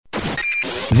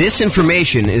This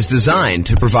information is designed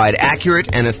to provide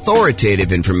accurate and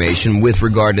authoritative information with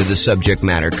regard to the subject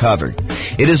matter covered.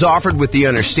 It is offered with the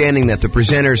understanding that the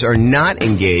presenters are not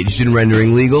engaged in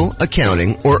rendering legal,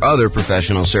 accounting, or other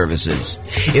professional services.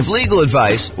 If legal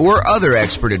advice or other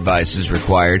expert advice is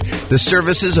required, the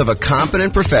services of a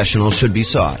competent professional should be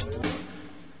sought.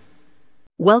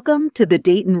 Welcome to the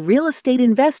Dayton Real Estate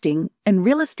Investing and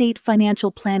Real Estate Financial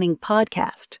Planning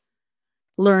Podcast.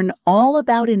 Learn all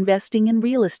about investing in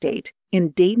real estate in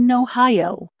Dayton,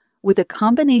 Ohio, with a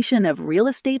combination of real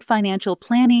estate financial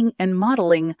planning and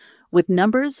modeling with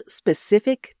numbers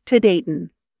specific to Dayton,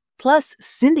 plus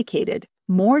syndicated,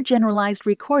 more generalized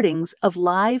recordings of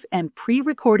live and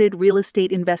pre-recorded real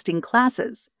estate investing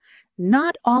classes,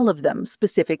 not all of them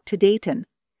specific to Dayton.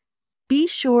 Be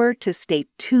sure to stay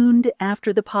tuned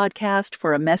after the podcast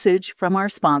for a message from our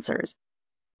sponsors.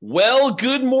 Well,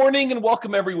 good morning and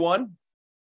welcome, everyone.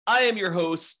 I am your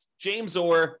host, James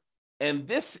Orr, and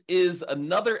this is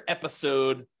another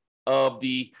episode of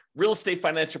the Real Estate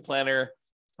Financial Planner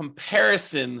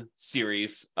comparison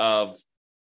series of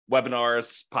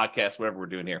webinars, podcasts, whatever we're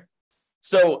doing here.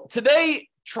 So today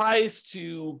tries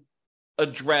to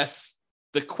address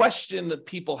the question that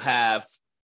people have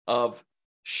of,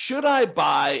 should I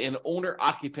buy an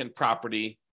owner-occupant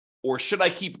property or should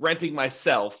I keep renting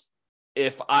myself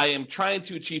if I am trying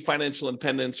to achieve financial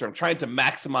independence or I'm trying to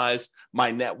maximize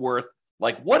my net worth?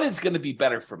 Like, what is going to be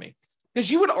better for me?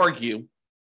 Because you would argue,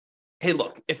 hey,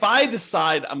 look, if I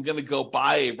decide I'm going to go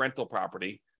buy a rental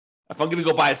property, if I'm going to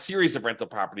go buy a series of rental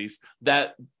properties,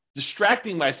 that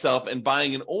distracting myself and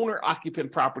buying an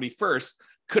owner-occupant property first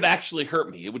could actually hurt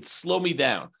me. It would slow me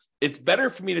down. It's better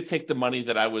for me to take the money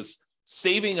that I was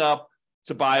saving up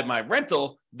to buy my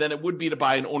rental than it would be to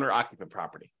buy an owner-occupant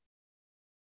property.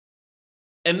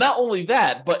 And not only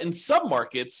that, but in some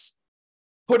markets,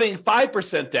 putting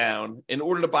 5% down in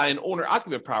order to buy an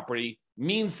owner-occupant property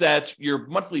means that your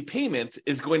monthly payment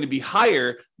is going to be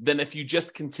higher than if you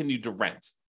just continue to rent,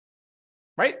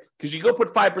 right? Because you go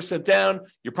put 5% down,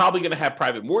 you're probably going to have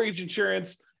private mortgage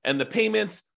insurance, and the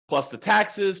payments plus the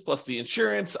taxes plus the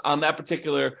insurance on that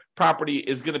particular property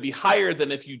is going to be higher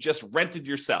than if you just rented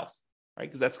yourself, right?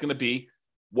 Because that's going to be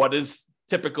what is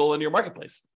typical in your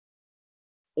marketplace.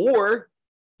 Or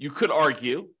you could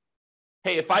argue,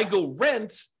 hey, if I go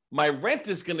rent, my rent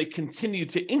is going to continue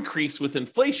to increase with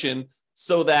inflation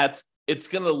so that it's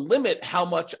going to limit how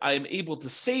much I'm able to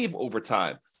save over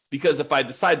time. Because if I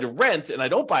decide to rent and I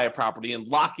don't buy a property and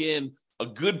lock in a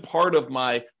good part of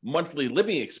my monthly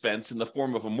living expense in the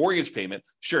form of a mortgage payment,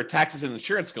 sure, taxes and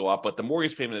insurance go up, but the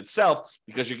mortgage payment itself,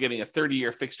 because you're getting a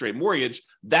 30-year fixed rate mortgage,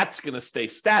 that's going to stay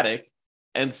static.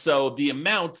 And so the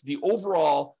amount, the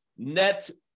overall net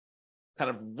kind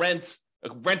of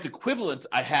rent equivalent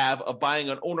I have of buying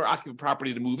an owner-occupant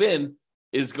property to move in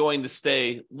is going to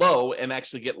stay low and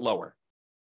actually get lower.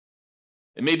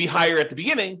 It may be higher at the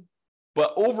beginning,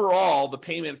 but overall, the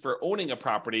payment for owning a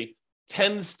property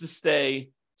tends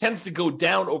to go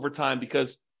down over time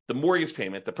because the mortgage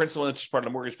payment, the principal and interest part of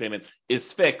the mortgage payment,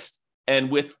 is fixed.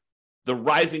 And with the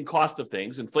rising cost of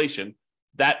things, inflation,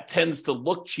 that tends to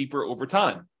look cheaper over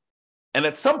time. And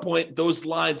at some point, those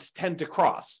lines tend to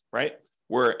cross, right?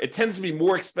 Where it tends to be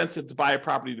more expensive to buy a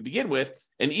property to begin with.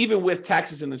 And even with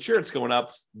taxes and insurance going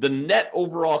up, the net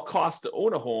overall cost to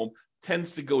own a home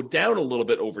tends to go down a little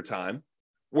bit over time.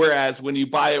 Whereas when you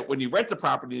rent the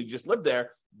property and you just live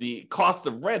there, the cost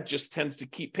of rent just tends to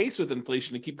keep pace with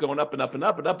inflation and keep going up and up and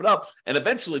up and up and up. And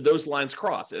eventually those lines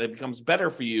cross and it becomes better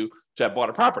for you to have bought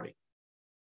a property.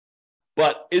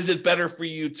 But is it better for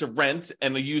you to rent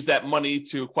and to use that money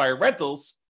to acquire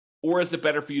rentals? Or is it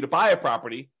better for you to buy a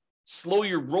property, slow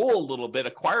your roll a little bit,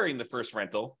 acquiring the first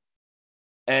rental,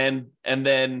 and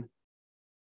then,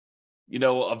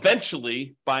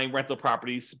 eventually buying rental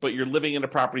properties, but you're living in a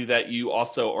property that you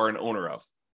also are an owner of?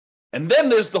 And then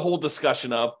there's the whole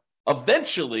discussion of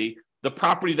eventually the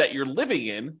property that you're living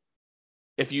in,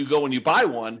 if you go and you buy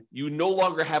one, you no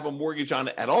longer have a mortgage on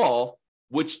it at all,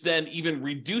 which then even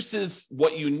reduces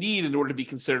what you need in order to be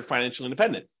considered financially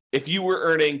independent. If you were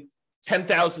earning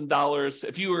 $10,000,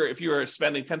 if you were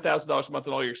spending $10,000 a month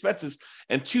on all your expenses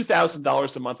and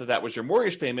 $2,000 a month of that was your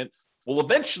mortgage payment, well,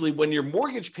 eventually when your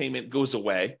mortgage payment goes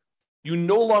away, you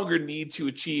no longer need to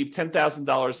achieve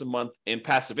 $10,000 a month in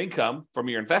passive income from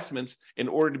your investments in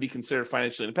order to be considered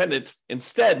financially independent.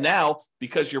 Instead, now,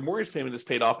 because your mortgage payment is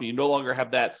paid off and you no longer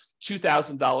have that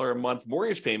 $2,000 a month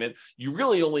mortgage payment, you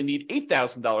really only need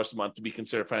 $8,000 a month to be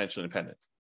considered financially independent.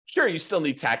 Sure, you still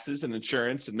need taxes and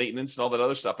insurance and maintenance and all that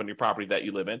other stuff on your property that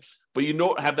you live in, but you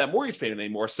don't have that mortgage payment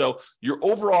anymore. So your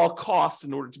overall cost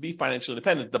in order to be financially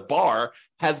independent, the bar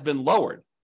has been lowered.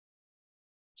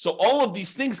 So all of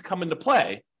these things come into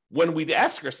play when we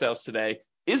ask ourselves today,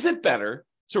 is it better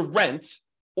to rent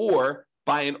or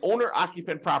buy an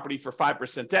owner-occupant property for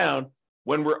 5% down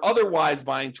when we're otherwise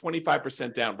buying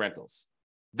 25% down rentals?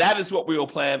 That is what we will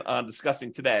plan on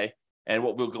discussing today and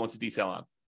what we'll go into detail on.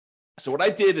 So what I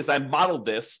did is I modeled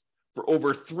this for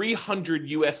over 300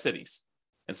 US cities.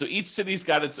 And so each city's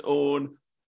got its own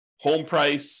home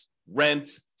price, rent,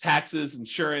 taxes,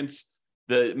 insurance.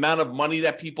 The amount of money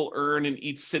that people earn in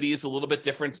each city is a little bit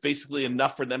different. It's basically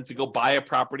enough for them to go buy a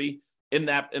property in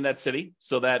that city,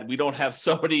 so that we don't have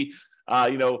somebody,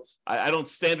 I don't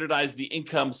standardize the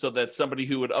income so that somebody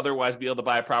who would otherwise be able to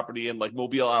buy a property in like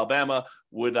Mobile, Alabama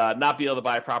would not be able to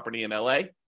buy a property in LA.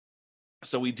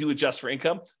 So we do adjust for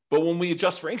income. But when we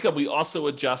adjust for income, we also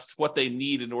adjust what they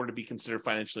need in order to be considered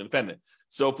financially independent.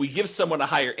 So if we give someone a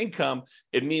higher income,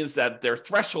 it means that their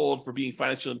threshold for being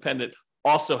financially independent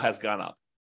also has gone up.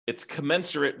 It's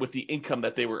commensurate with the income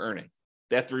that they were earning.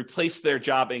 They have to replace their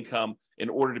job income in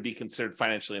order to be considered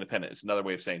financially independent. It's another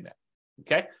way of saying that.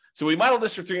 Okay. So we modeled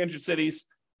this for 300 cities,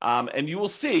 and you will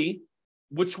see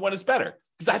which one is better.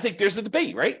 Because I think there's a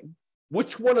debate, right?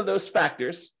 Which one of those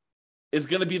factors is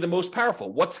going to be the most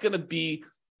powerful? What's going to be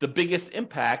the biggest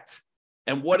impact?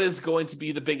 And what is going to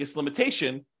be the biggest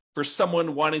limitation for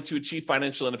someone wanting to achieve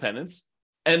financial independence?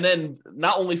 And then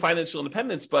not only financial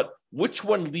independence, but which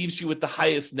one leaves you with the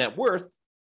highest net worth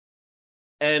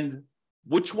and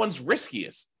which one's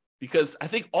riskiest? Because I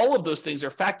think all of those things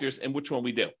are factors in which one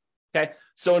we do. Okay.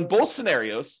 So in both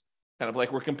scenarios, kind of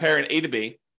like we're comparing A to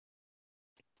B,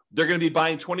 they're going to be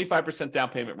buying 25% down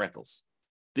payment rentals.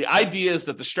 The idea is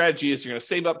that the strategy is you're going to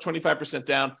save up 25%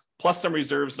 down plus some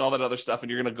reserves and all that other stuff,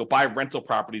 and you're going to go buy rental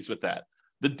properties with that.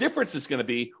 The difference is going to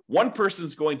be one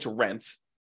person's going to rent.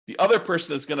 The other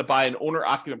person is going to buy an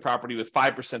owner-occupant property with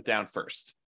 5% down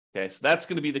first. Okay, so that's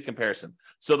going to be the comparison.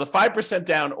 So the 5%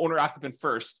 down owner-occupant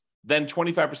first, then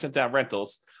 25% down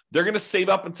rentals. They're going to save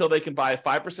up until they can buy a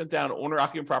 5% down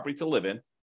owner-occupant property to live in.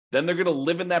 Then they're going to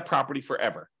live in that property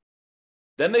forever.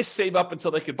 Then they save up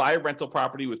until they could buy a rental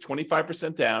property with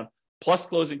 25% down, plus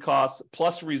closing costs,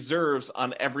 plus reserves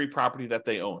on every property that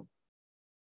they own.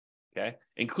 Okay,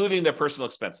 including their personal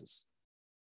expenses.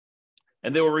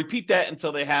 And they will repeat that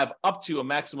until they have up to a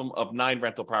maximum of 9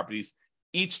 rental properties,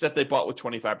 each that they bought with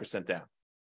 25% down.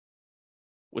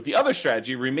 With the other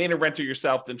strategy, remain a renter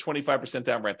yourself, then 25%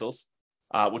 down rentals,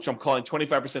 which I'm calling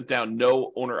 25% down,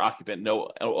 no owner-occupant, no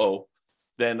OO.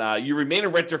 Then you remain a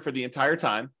renter for the entire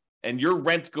time, and your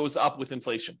rent goes up with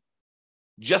inflation,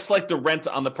 just like the rent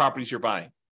on the properties you're buying.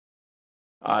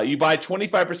 You buy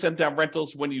 25% down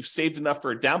rentals when you've saved enough for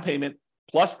a down payment,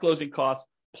 plus closing costs,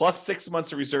 plus 6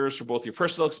 months of reserves for both your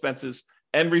personal expenses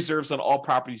and reserves on all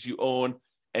properties you own.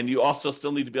 And you also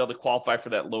still need to be able to qualify for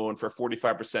that loan for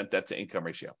 45% debt to income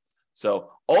ratio. So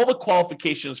all the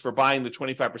qualifications for buying the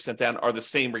 25% down are the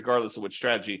same regardless of which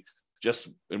strategy. Just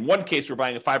in one case, we're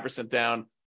buying a 5% down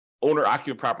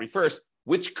owner-occupant property first,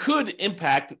 which could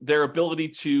impact their ability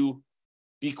to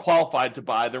be qualified to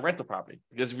buy the rental property.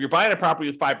 Because if you're buying a property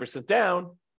with 5%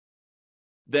 down,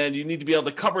 then you need to be able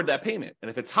to cover that payment.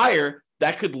 And if it's higher,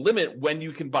 that could limit when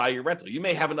you can buy your rental. You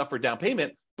may have enough for down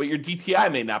payment, but your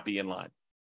DTI may not be in line.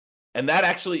 And that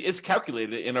actually is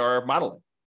calculated in our modeling.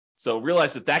 So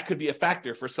realize that that could be a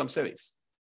factor for some cities.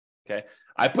 Okay.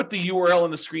 I put the URL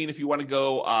on the screen if you want to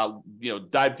go,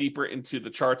 dive deeper into the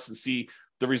charts and see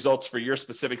the results for your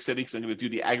specific city, because I'm going to do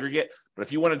the aggregate. But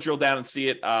if you want to drill down and see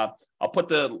it, I'll put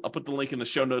the link in the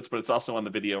show notes, but it's also on the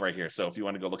video right here. So if you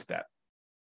want to go look at that.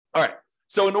 All right.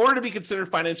 So in order to be considered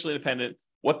financially independent,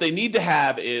 what they need to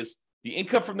have is the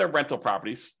income from their rental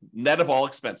properties, net of all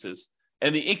expenses,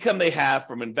 and the income they have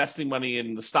from investing money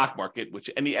in the stock market,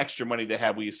 which any extra money they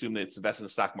have, we assume that it's invested in the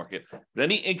stock market. But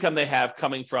any income they have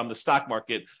coming from the stock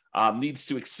market needs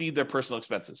to exceed their personal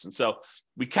expenses. And so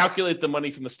we calculate the money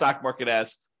from the stock market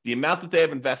as the amount that they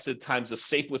have invested times the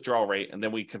safe withdrawal rate, and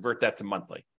then we convert that to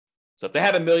monthly. So if they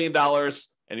have $1 million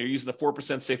and you're using the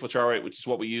 4% safe withdrawal rate, which is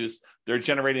what we use, they're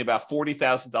generating about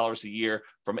 $40,000 a year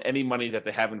from any money that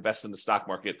they have invested in the stock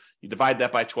market. You divide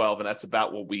that by 12, and that's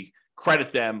about what we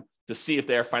credit them to see if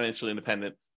they are financially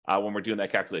independent when we're doing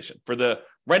that calculation. For the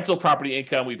rental property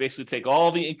income, we basically take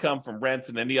all the income from rent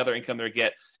and any other income they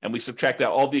get, and we subtract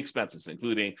out all the expenses,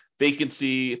 including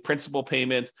vacancy, principal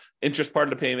payment, interest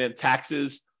part of the payment,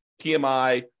 taxes,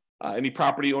 PMI, any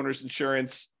property owner's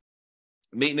insurance,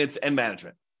 maintenance, and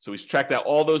management. So we subtract out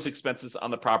all those expenses on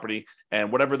the property,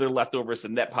 and whatever they're left over is a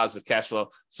net positive cash flow.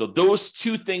 So those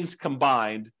two things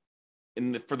combined,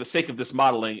 for the sake of this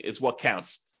modeling, is what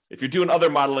counts. If you're doing other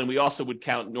modeling, we also would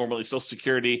count normally Social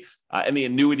Security, any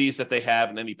annuities that they have,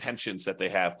 and any pensions that they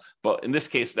have. But in this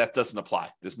case, that doesn't apply.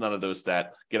 There's none of those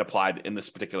that get applied in this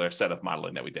particular set of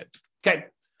modeling that we did. Okay.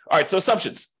 All right. So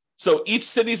assumptions. So each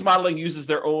city's modeling uses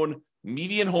their own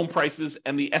median home prices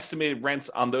and the estimated rents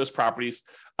on those properties.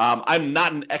 I'm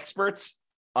not an expert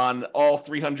on all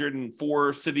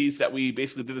 304 cities that we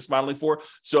basically did this modeling for.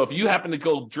 So if you happen to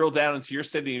go drill down into your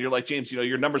city and you're like, James,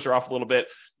 your numbers are off a little bit,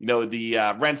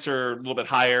 the rents are a little bit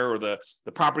higher, or the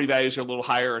property values are a little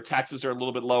higher, or taxes are a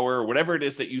little bit lower, or whatever it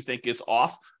is that you think is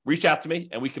off, reach out to me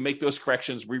and we can make those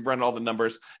corrections, rerun all the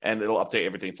numbers, and it'll update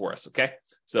everything for us. Okay.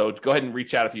 So go ahead and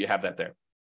reach out if you have that there.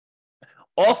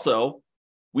 Also,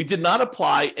 we did not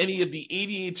apply any of the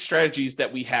 88 strategies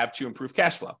that we have to improve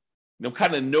cash flow.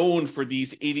 Kind of known for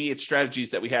these 88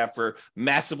 strategies that we have for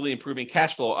massively improving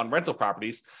cash flow on rental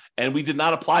properties. And we did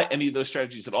not apply any of those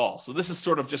strategies at all. So this is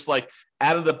sort of just like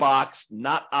out of the box,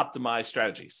 not optimized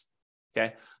strategies.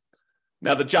 Okay.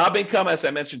 Now the job income, as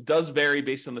I mentioned, does vary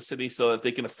based on the city so that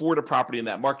they can afford a property in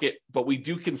that market. But we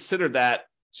do consider that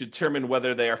to determine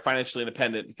whether they are financially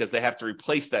independent, because they have to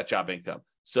replace that job income.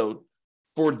 So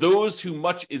for those who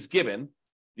much is given,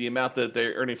 the amount that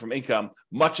they're earning from income,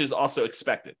 much is also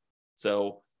expected.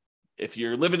 So if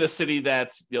you're living in a city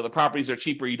that the properties are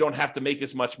cheaper, you don't have to make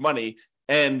as much money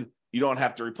and you don't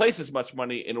have to replace as much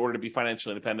money in order to be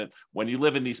financially independent. When you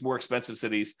live in these more expensive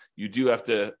cities, you do have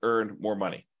to earn more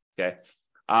money. Okay.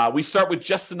 We start with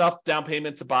just enough down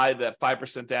payment to buy the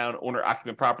 5% down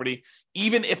owner-occupant property.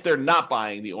 Even if they're not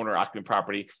buying the owner-occupant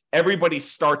property, everybody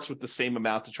starts with the same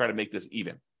amount to try to make this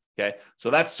even. Okay,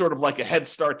 so that's sort of like a head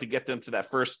start to get them to that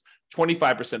first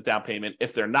 25% down payment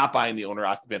if they're not buying the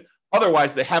owner-occupant.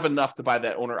 Otherwise, they have enough to buy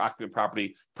that owner-occupant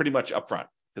property pretty much upfront,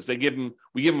 because we give them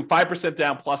 5%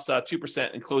 down plus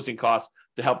 2% in closing costs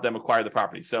to help them acquire the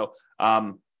property. So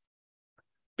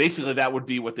basically, that would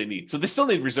be what they need. So they still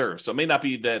need reserves. So it may not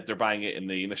be that they're buying it in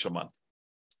the initial month.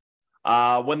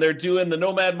 When they're doing the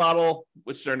nomad model,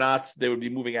 which they're not, they would be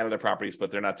moving out of their properties, but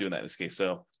they're not doing that in this case.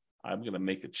 So I'm going to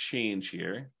make a change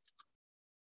here.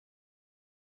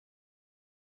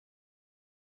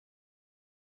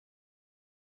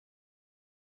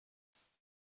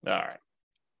 All right.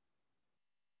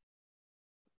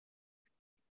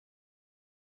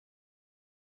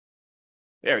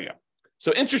 There we go.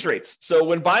 So interest rates. So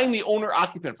when buying the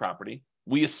owner-occupant property,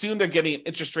 we assume they're getting an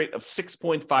interest rate of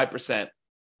 6.5%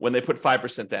 when they put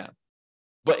 5% down.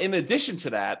 But in addition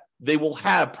to that, they will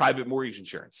have private mortgage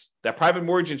insurance. That private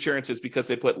mortgage insurance is because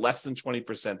they put less than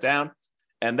 20% down,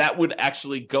 and that would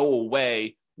actually go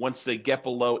away once they get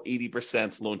below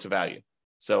 80% loan to value.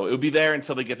 So it would be there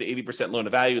until they get to 80% loan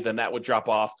to value, then that would drop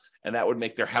off, and that would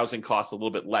make their housing costs a little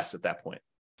bit less at that point.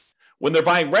 When they're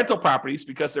buying rental properties,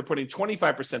 because they're putting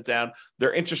 25% down,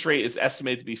 their interest rate is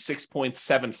estimated to be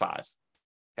 6.75,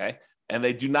 okay? And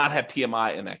they do not have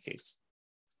PMI in that case.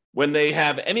 When they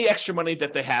have any extra money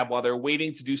that they have while they're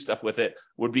waiting to do stuff with it,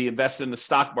 would be invested in the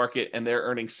stock market, and they're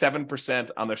earning 7%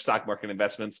 on their stock market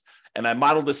investments. And I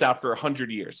modeled this out for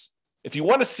 100 years. If you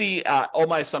want to see all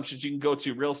my assumptions, you can go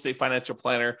to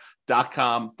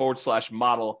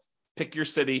realestatefinancialplanner.com/model, pick your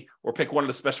city or pick one of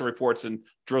the special reports and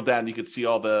drill down. You can see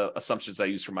all the assumptions I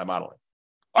use for my modeling.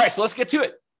 All right, so let's get to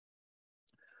it.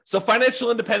 So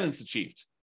financial independence achieved.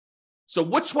 So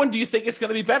which one do you think is going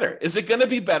to be better? Is it going to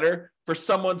be better for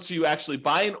someone to actually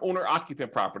buy an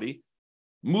owner-occupant property,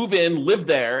 move in, live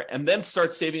there, and then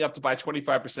start saving up to buy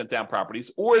 25% down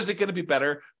properties? Or is it going to be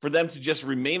better for them to just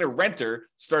remain a renter,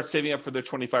 start saving up for their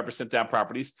 25% down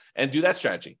properties, and do that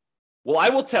strategy? Well, I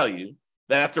will tell you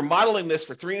that after modeling this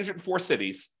for 304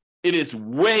 cities, it is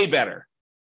way better,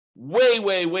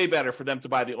 way better for them to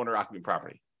buy the owner-occupant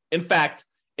property. In fact,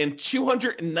 in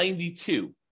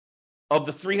 292 of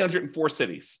the 304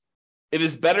 cities, it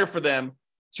is better for them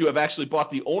to have actually bought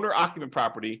the owner-occupant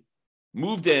property,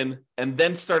 moved in, and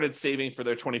then started saving for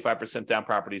their 25% down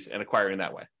properties and acquiring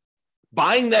that way.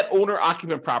 Buying that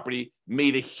owner-occupant property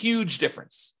made a huge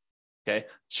difference. Okay,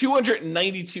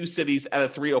 292 cities out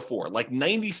of 304, like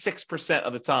 96%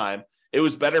 of the time, it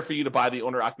was better for you to buy the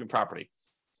owner-occupant property.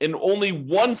 In only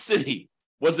one city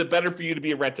was it better for you to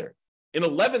be a renter. In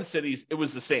 11 cities, it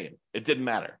was the same. It didn't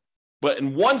matter. But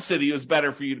in one city, it was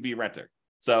better for you to be a renter.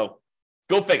 So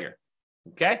go figure.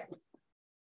 Okay.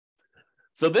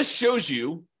 So this shows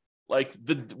you like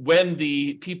when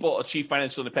the people achieve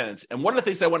financial independence. And one of the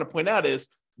things I want to point out is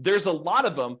there's a lot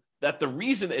of them that the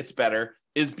reason it's better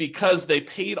is because they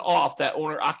paid off that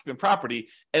owner-occupant property,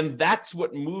 and that's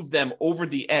what moved them over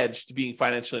the edge to being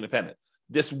financially independent.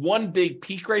 This one big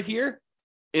peak right here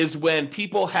is when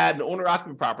people had an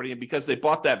owner-occupant property, and because they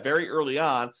bought that very early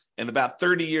on, and about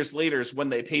 30 years later is when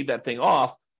they paid that thing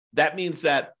off, that means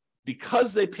that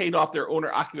because they paid off their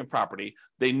owner-occupant property,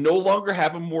 they no longer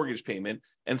have a mortgage payment,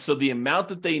 and so the amount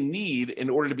that they need in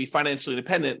order to be financially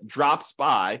independent drops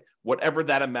by whatever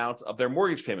that amount of their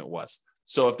mortgage payment was.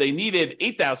 So if they needed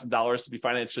 $8,000 to be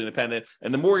financially independent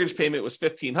and the mortgage payment was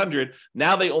 $1,500,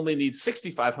 now they only need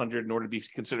 $6,500 in order to be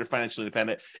considered financially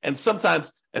independent. And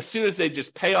sometimes as soon as they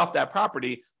just pay off that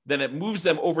property, then it moves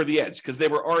them over the edge because they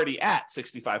were already at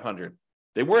 $6,500.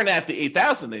 They weren't at the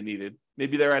 $8,000 they needed.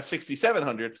 Maybe they're at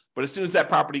 $6,700, but as soon as that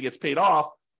property gets paid off,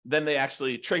 then they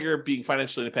actually trigger being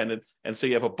financially independent. And so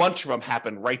you have a bunch of them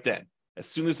happen right then, as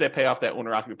soon as they pay off that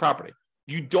owner-occupant property.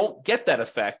 You don't get that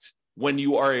effect when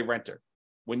you are a renter.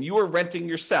 When you are renting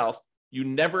yourself, you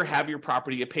never have your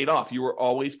property get paid off. You are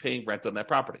always paying rent on that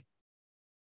property.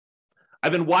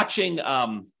 I've been watching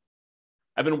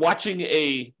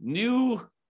a new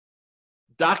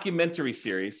documentary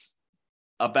series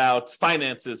about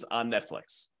finances on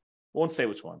Netflix. I won't say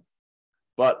which one,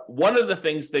 but one of the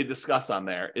things they discuss on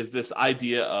there is this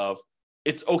idea of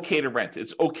it's okay to rent.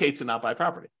 It's okay to not buy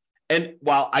property. And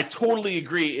while I totally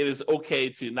agree it is okay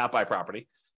to not buy property,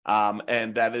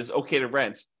 and that is okay to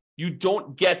rent, you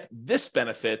don't get this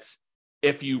benefit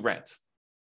if you rent.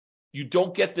 You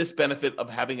don't get this benefit of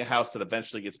having a house that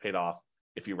eventually gets paid off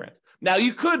if you rent. Now,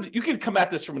 you could come at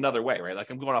this from another way, right? Like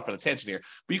I'm going off on a tangent here,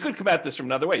 but you could come at this from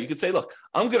another way. You could say, look,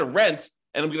 I'm going to rent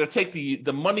and I'm going to take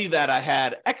the money that I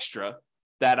had extra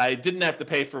that I didn't have to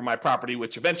pay for my property,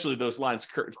 which eventually those lines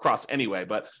cross anyway.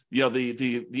 But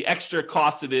the extra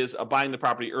cost it is of buying the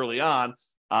property early on,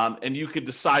 and you could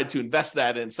decide to invest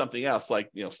that in something else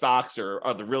like stocks or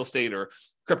other real estate or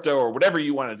crypto or whatever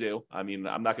you want to do. I mean,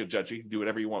 I'm not going to judge you. You can do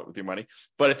whatever you want with your money.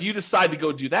 But if you decide to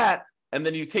go do that, and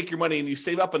then you take your money and you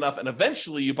save up enough, and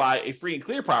eventually you buy a free and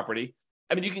clear property,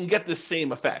 I mean, you can get the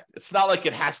same effect. It's not like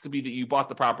it has to be that you bought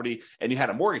the property and you had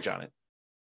a mortgage on it.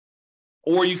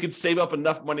 Or you could save up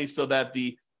enough money so that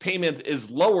the payment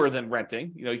is lower than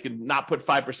renting. You can not put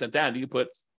 5% down. You can put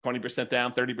 20%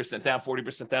 down, 30% down,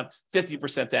 40% down,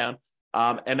 50% down,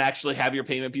 and actually have your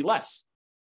payment be less.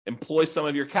 Employ some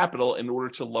of your capital in order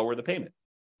to lower the payment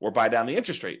or buy down the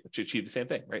interest rate to achieve the same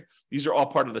thing, right? These are all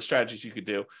part of the strategies you could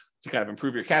do to kind of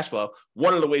improve your cash flow.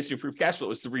 One of the ways to improve cash flow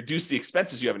is to reduce the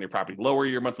expenses you have in your property, lower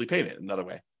your monthly payment, another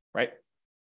way, right?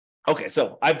 Okay,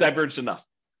 so I've diverged enough.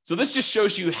 So this just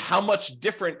shows you how much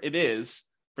different it is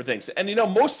for things. And,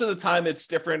 most of the time it's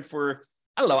different for,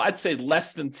 I'd say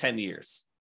less than 10 years,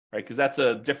 right? Because that's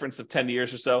a difference of 10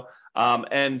 years or so.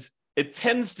 And it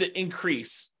tends to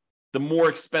increase the more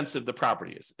expensive the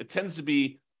property is. It tends to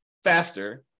be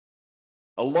faster,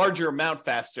 a larger amount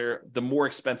faster, the more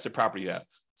expensive property you have.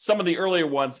 Some of the earlier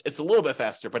ones, it's a little bit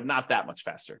faster, but not that much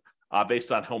faster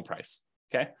based on home price,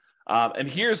 okay? And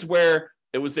here's where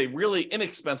it was a really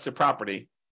inexpensive property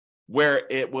where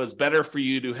it was better for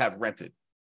you to have rented.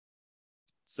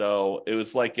 So it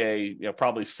was like a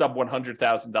probably sub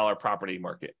 $100,000 property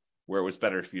market where it was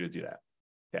better for you to do that.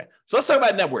 Okay, so let's talk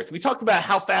about net worth. We talked about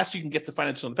how fast you can get to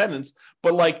financial independence,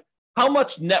 but how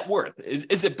much net worth?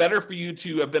 Is it better for you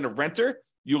to have been a renter?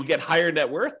 You'll get higher net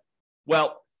worth?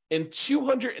 Well, in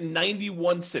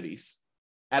 291 cities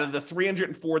out of the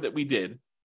 304 that we did,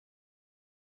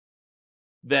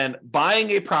 then buying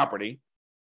a property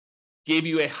gave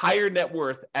you a higher net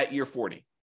worth at year 40.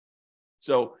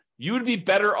 So you would be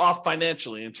better off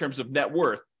financially in terms of net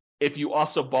worth if you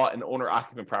also bought an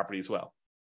owner-occupant property as well.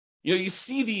 You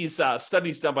see these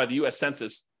studies done by the U.S.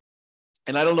 Census,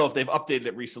 and I don't know if they've updated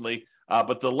it recently,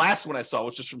 but the last one I saw,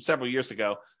 which is from several years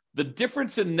ago, the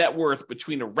difference in net worth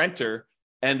between a renter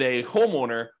and a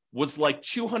homeowner was like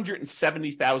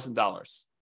 $270,000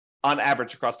 on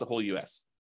average across the whole U.S.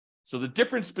 So the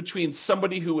difference between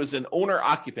somebody who was an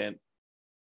owner-occupant,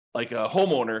 like a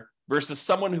homeowner, versus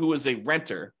someone who was a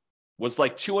renter was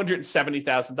like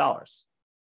 $270,000.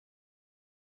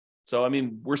 So,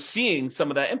 we're seeing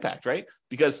some of that impact, right?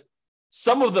 Because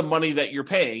some of the money that you're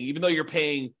paying, even though you're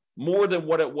paying more than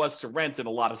what it was to rent in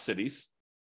a lot of cities,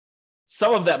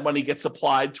 some of that money gets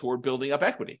applied toward building up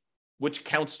equity, which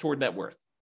counts toward net worth,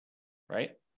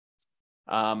 right?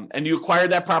 And you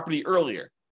acquired that property earlier.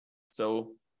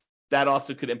 So that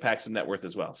also could impact some net worth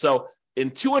as well. So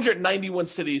in 291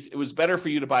 cities, it was better for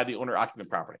you to buy the owner-occupant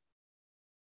property.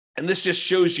 And this just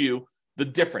shows you the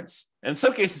difference. And in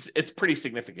some cases, it's pretty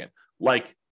significant,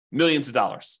 like millions of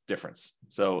dollars difference.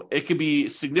 So it could be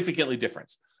significantly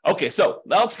different. Okay, so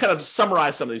now let's kind of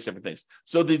summarize some of these different things.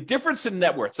 So the difference in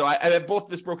net worth. So I have both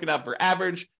this broken out for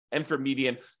average and for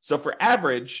median. So for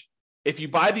average, if you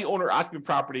buy the owner-occupant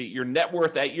property, your net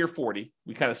worth at year 40,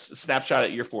 we kind of snapshot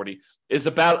at year 40, is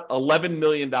about $11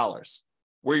 million,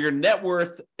 where your net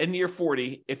worth in year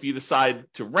 40, if you decide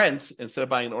to rent instead of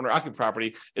buying an owner-occupant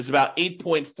property, is about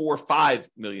 $8.45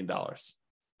 million.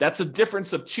 That's a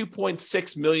difference of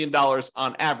 $2.6 million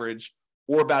on average,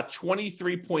 or about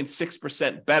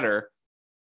 23.6% better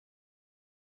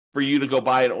for you to go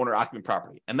buy an owner-occupant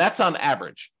property. And that's on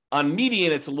average. On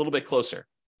median, it's a little bit closer.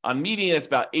 On median, it's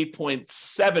about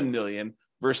 8.7 million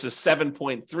versus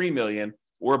 7.3 million,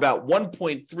 or about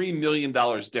 $1.3 million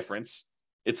difference.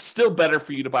 It's still better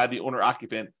for you to buy the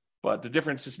owner-occupant, but the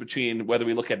difference is between whether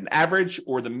we look at an average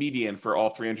or the median for all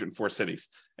 304 cities.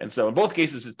 And so in both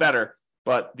cases, it's better,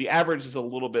 but the average is a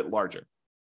little bit larger.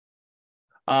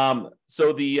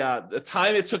 So the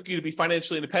time it took you to be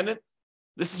financially independent,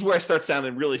 this is where I start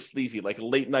sounding really sleazy, like a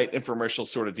late night infomercial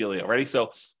sort of dealio. Ready?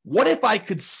 So what if I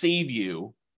could save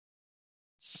you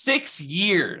 6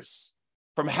 years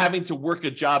from having to work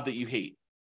a job that you hate?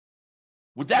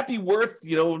 Would that be worth,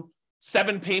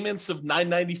 7 payments of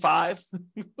 $995?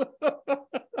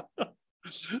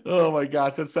 Oh my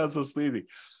gosh, that sounds so sleazy.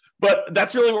 But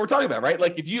that's really what we're talking about, right?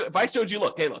 Like if I showed you,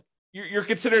 look, you're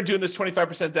considering doing this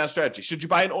 25% down strategy. Should you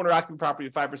buy an owner-occupant property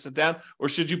at 5% down, or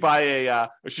should you buy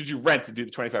or should you rent to do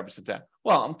the 25% down?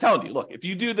 Well, I'm telling you, look, if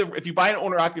you buy an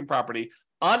owner-occupant property,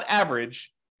 on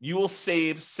average, you will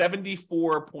save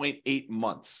 74.8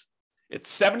 months. It's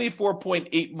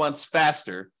 74.8 months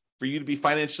faster for you to be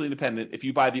financially independent if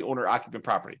you buy the owner-occupant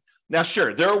property. Now,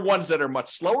 sure, there are ones that are much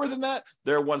slower than that.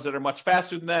 There are ones that are much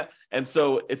faster than that. And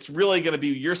so it's really going to be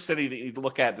your city that you need to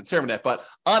look at and determine that. But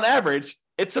on average,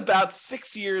 it's about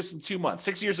 6 years and 2 months,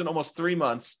 6 years and almost 3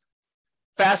 months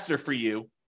faster for you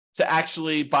to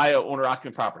actually buy an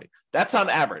owner-occupant property. That's on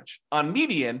average. On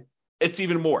median, it's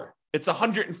even more. It's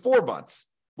 104 months.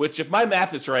 Which, if my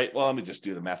math is right, well, let me just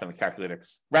do the math on the calculator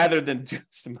rather than do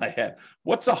this in my head.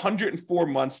 What's 104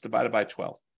 months divided by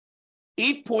 12?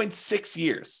 8.6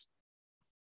 years.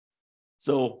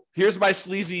 So here's my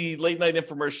sleazy late night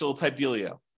infomercial type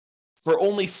dealio. For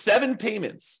only 7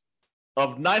 payments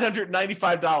of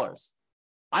 $995,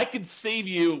 I could save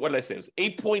you, what did I say? It was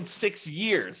 8.6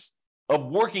 years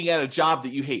of working at a job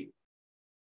that you hate,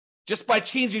 just by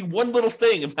changing one little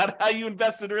thing about how you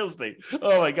invest in real estate.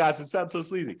 Oh my gosh, it sounds so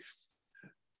sleazy.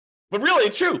 But really,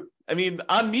 it's true. I mean,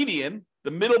 on median,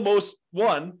 the middlemost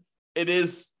one, it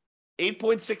is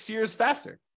 8.6 years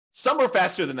faster. Some are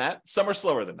faster than that. Some are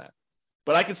slower than that.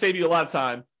 But I can save you a lot of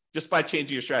time just by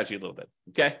changing your strategy a little bit.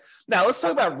 Okay. Now let's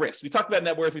talk about risk. We talked about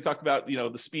net worth. We talked about,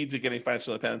 the speeds of getting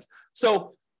financial independence.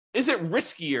 So is it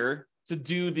riskier to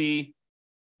do the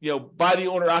buy the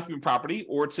owner-occupant property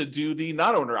or to do the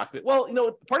non-owner-occupant?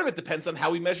 Well, part of it depends on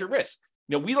how we measure risk.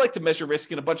 We like to measure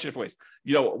risk in a bunch of different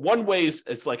ways. One way is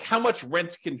it's like how much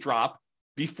rent can drop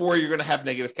before you're going to have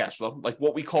negative cash flow, like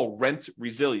what we call rent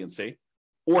resiliency,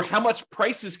 or how much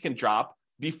prices can drop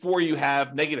before you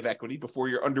have negative equity, before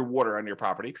you're underwater on your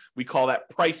property. We call that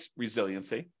price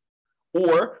resiliency.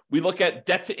 Or we look at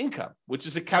debt to income, which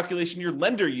is a calculation your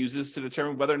lender uses to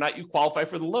determine whether or not you qualify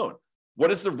for the loan.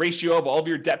 What is the ratio of all of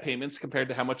your debt payments compared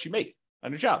to how much you make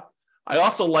on your job? I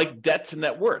also like debt to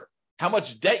net worth, how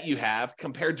much debt you have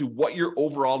compared to what your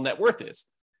overall net worth is.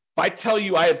 If I tell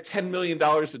you I have $10 million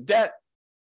in debt,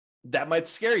 that might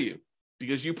scare you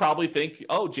because you probably think,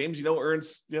 oh, James,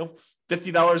 earns,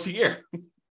 $50 a year.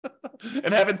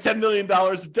 And having $10 million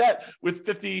of debt with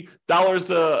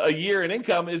 $50 a year in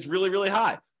income is really, really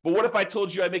high. But what if I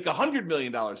told you I make $100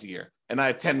 million a year and I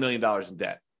have $10 million in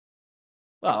debt?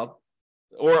 Well,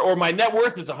 or my net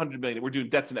worth is $100 million. We're doing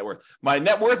debt to net worth. My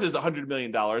net worth is $100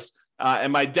 million,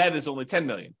 and my debt is only $10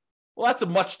 million. Well, that's a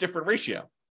much different ratio.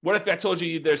 What if I told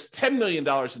you there's $10 million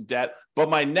in debt, but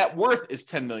my net worth is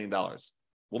 $10 million?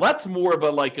 Well, that's more of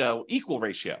a equal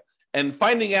ratio. And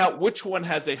finding out which one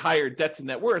has a higher debt to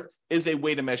net worth is a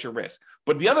way to measure risk.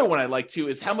 But the other one I like too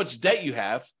is how much debt you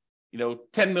have,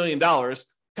 $10 million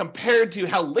compared to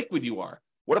how liquid you are.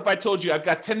 What if I told you I've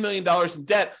got $10 million in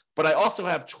debt, but I also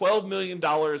have $12 million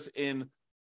in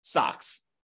stocks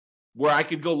where I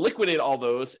could go liquidate all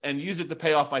those and use it to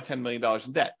pay off my $10 million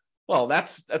in debt? Well,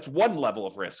 that's one level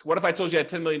of risk. What if I told you I had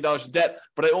 $10 million in debt,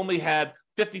 but I only had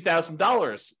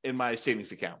 $50,000 in my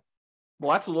savings account?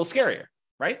 Well, that's a little scarier,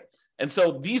 right? And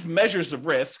so these measures of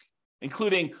risk,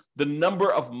 including the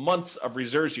number of months of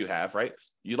reserves you have, right?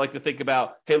 You like to think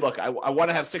about, hey, look, I want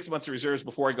to have 6 months of reserves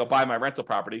before I go buy my rental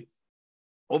property.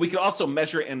 Well, we can also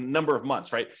measure in number of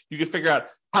months, right? You can figure out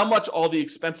how much all the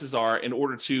expenses are in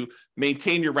order to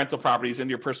maintain your rental properties and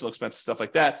your personal expenses, stuff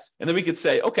like that. And then we could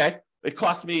say, okay, it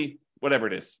cost me whatever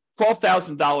it is,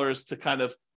 $12,000 to kind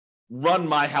of, run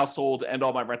my household and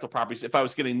all my rental properties if I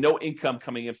was getting no income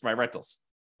coming in from my rentals?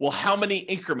 Well, how many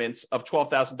increments of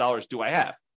 $12,000 do I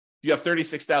have? You have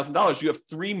 $36,000. You have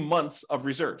 3 months of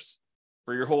reserves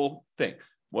for your whole thing.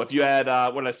 Well, if you had,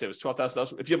 what did I say? It was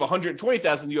 $12,000. If you have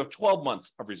 $120,000, you have 12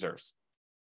 months of reserves.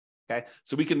 Okay.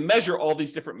 So we can measure all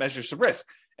these different measures of risk.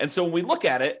 And so when we look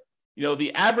at it,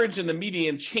 the average and the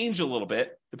median change a little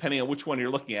bit depending on which one you're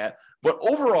looking at. But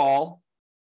overall,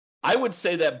 I would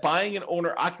say that buying an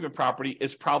owner-occupant property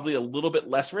is probably a little bit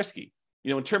less risky.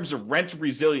 In terms of rent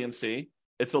resiliency,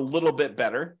 it's a little bit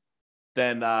better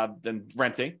than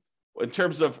renting. In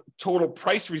terms of total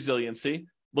price resiliency,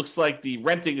 looks like the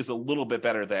renting is a little bit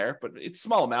better there, but it's a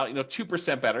small amount,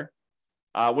 2% better.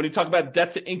 When you talk about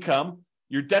debt to income,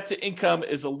 your debt to income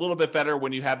is a little bit better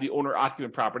when you have the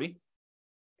owner-occupant property.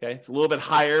 Okay, it's a little bit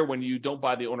higher when you don't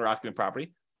buy the owner-occupant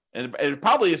property. And it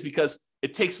probably is because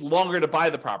it takes longer to buy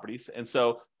the properties. And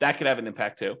so that could have an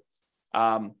impact too.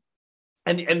 And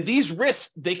these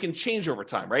risks, they can change over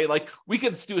time, right? Like we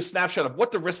could do a snapshot of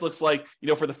what the risk looks like,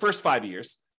 for the first 5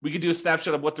 years. We could do a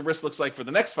snapshot of what the risk looks like for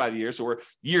the next 5 years or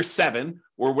year 7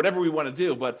 or whatever we want to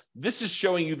do. But this is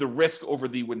showing you the risk over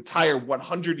the entire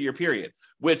 100-year period,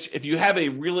 which if you have a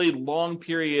really long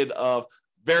period of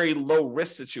very low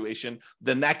risk situation,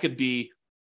 then that could be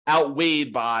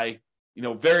outweighed by,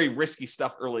 very risky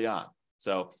stuff early on.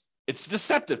 So it's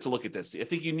deceptive to look at this. I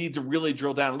think you need to really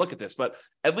drill down and look at this, but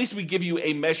at least we give you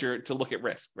a measure to look at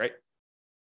risk, right?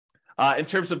 In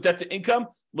terms of debt to income, a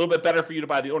little bit better for you to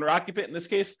buy the owner-occupant in this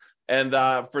case. And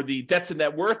for the debt to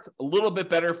net worth, a little bit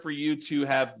better for you to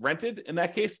have rented in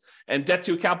that case. And debt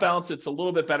to account balance, it's a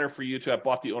little bit better for you to have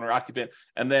bought the owner-occupant.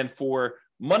 And then for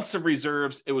months of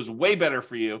reserves, it was way better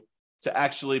for you to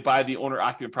actually buy the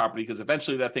owner-occupant property because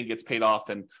eventually that thing gets paid off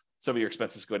and some of your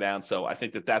expenses go down. So I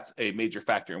think that that's a major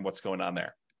factor in what's going on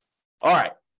there. All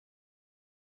right.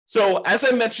 So as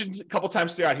I mentioned a couple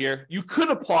times throughout here, you could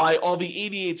apply all the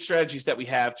 88 strategies that we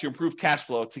have to improve cash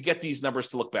flow to get these numbers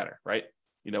to look better, right?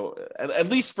 At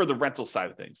least for the rental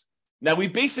side of things. Now,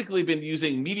 we've basically been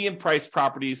using median price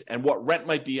properties and what rent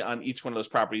might be on each one of those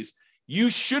properties.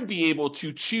 You should be able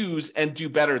to choose and do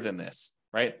better than this,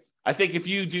 right? I think if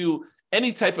you do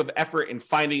any type of effort in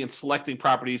finding and selecting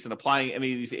properties and applying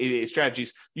any of these 88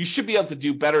 strategies, you should be able to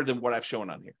do better than what I've shown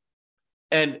on here.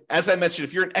 And as I mentioned,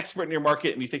 if you're an expert in your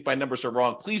market and you think my numbers are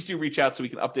wrong, please do reach out so we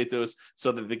can update those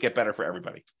so that they get better for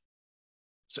everybody.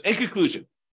 So in conclusion,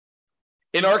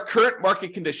 in our current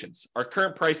market conditions, our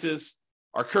current prices,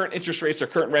 our current interest rates, our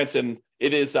current rents, and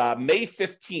it is May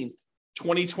 15th,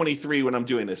 2023 when I'm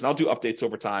doing this, and I'll do updates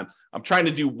over time. I'm trying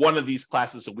to do one of these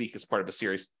classes a week as part of a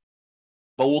series.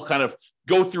 But we'll kind of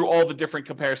go through all the different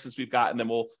comparisons we've got, and then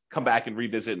we'll come back and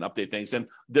revisit and update things. And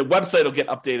the website will get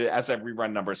updated as I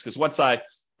rerun numbers, because once I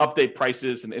update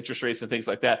prices and interest rates and things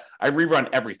like that, I rerun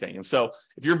everything. And so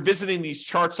if you're visiting these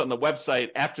charts on the website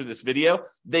after this video,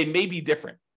 they may be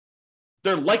different.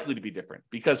 They're likely to be different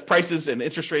because prices and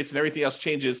interest rates and everything else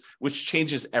changes, which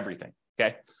changes everything.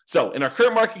 Okay. So in our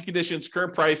current market conditions,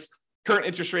 current price, current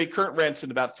interest rate, current rents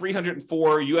in about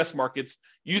 304 US markets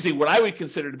using what I would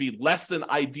consider to be less than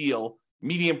ideal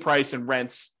median price and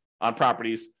rents on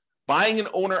properties, buying an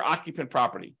owner-occupant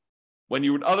property when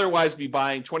you would otherwise be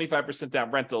buying 25%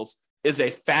 down rentals is a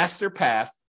faster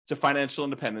path to financial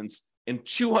independence in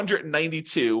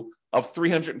 292 of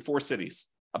 304 cities,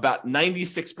 about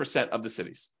 96% of the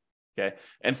cities. Okay.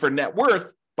 And for net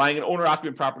worth, buying an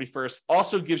owner-occupant property first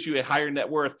also gives you a higher net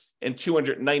worth in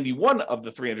 291 of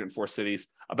the 304 cities,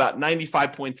 about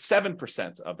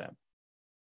 95.7% of them.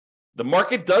 The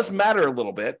market does matter a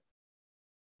little bit,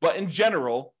 but in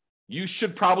general, you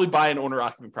should probably buy an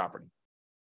owner-occupant property.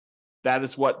 That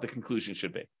is what the conclusion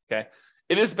should be, okay?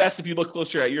 It is best if you look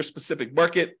closer at your specific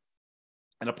market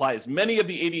and apply as many of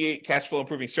the 88 cash flow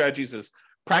improving strategies as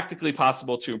practically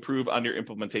possible to improve on your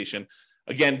implementation.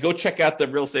 Again, go check out the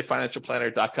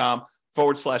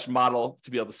realestateFinancialPlanner.com/model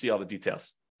to be able to see all the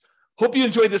details. Hope you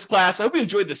enjoyed this class. I hope you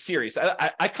enjoyed this series.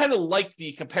 I kind of like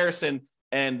the comparison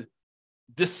and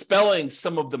dispelling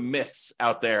some of the myths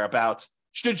out there about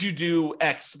should you do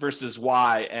X versus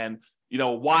Y and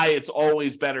why it's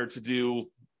always better to do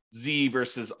Z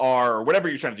versus R or whatever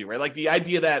you're trying to do, right? Like the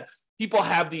idea that people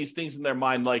have these things in their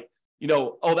mind like,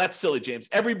 oh, that's silly, James.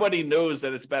 Everybody knows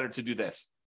that it's better to do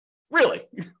this. Really?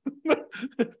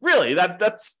 Really?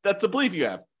 That's a belief you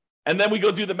have. And then we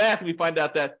go do the math and we find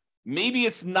out that maybe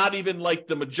it's not even like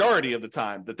the majority of the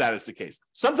time that is the case.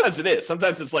 Sometimes it is.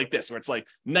 Sometimes it's like this, where it's like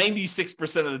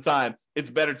 96% of the time it's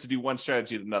better to do one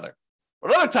strategy than another.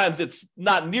 But other times it's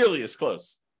not nearly as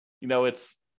close.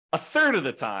 It's a third of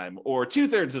the time, or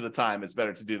 2/3 of the time it's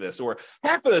better to do this, or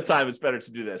half of the time it's better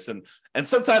to do this. And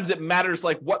sometimes it matters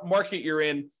like what market you're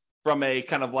in from a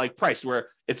kind of like price, where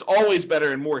it's always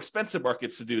better in more expensive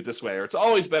markets to do it this way, or it's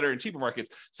always better in cheaper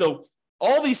markets. So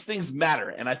all these things matter.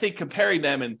 And I think comparing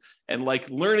them and like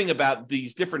learning about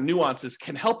these different nuances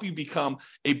can help you become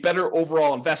a better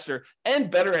overall investor and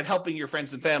better at helping your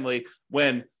friends and family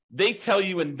when they tell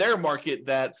you in their market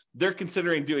that they're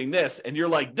considering doing this. And you're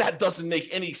like, that doesn't make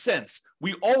any sense.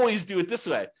 We always do it this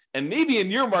way. And maybe in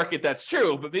your market, that's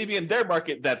true, but maybe in their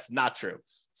market, that's not true.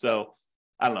 So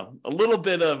I don't know, a little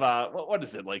bit of, what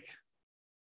is it? Like,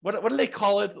 what do they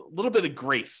call it? A little bit of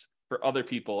grace for other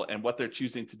people and what they're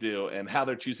choosing to do and how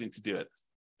they're choosing to do it.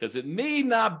 Because it may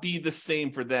not be the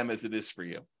same for them as it is for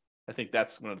you. I think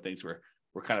that's one of the things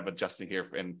we're kind of adjusting here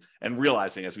and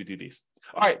realizing as we do these.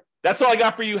 All right, that's all I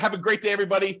got for you. Have a great day,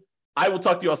 everybody. I will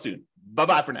talk to you all soon.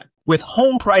 Bye-bye for now. With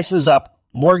home prices up,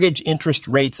 mortgage interest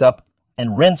rates up,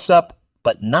 and rents up,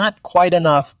 but not quite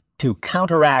enough to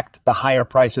counteract the higher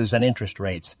prices and interest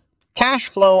rates, cash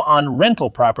flow on rental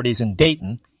properties in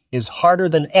Dayton is harder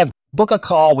than ever. Book a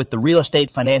call with the Real Estate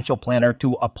Financial Planner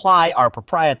to apply our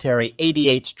proprietary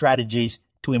 88 strategies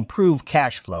to improve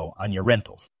cash flow on your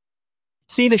rentals.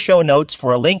 See the show notes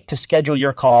for a link to schedule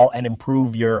your call and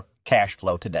improve your cash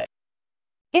flow today.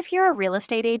 If you're a real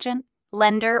estate agent,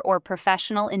 lender, or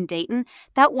professional in Dayton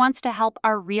that wants to help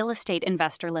our real estate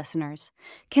investor listeners,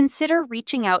 consider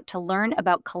reaching out to learn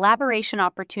about collaboration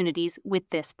opportunities with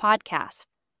this podcast.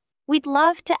 We'd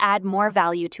love to add more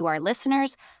value to our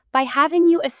listeners by having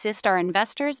you assist our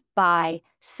investors buy,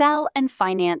 sell, and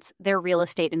finance their real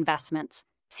estate investments.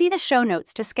 See the show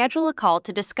notes to schedule a call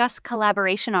to discuss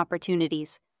collaboration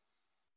opportunities.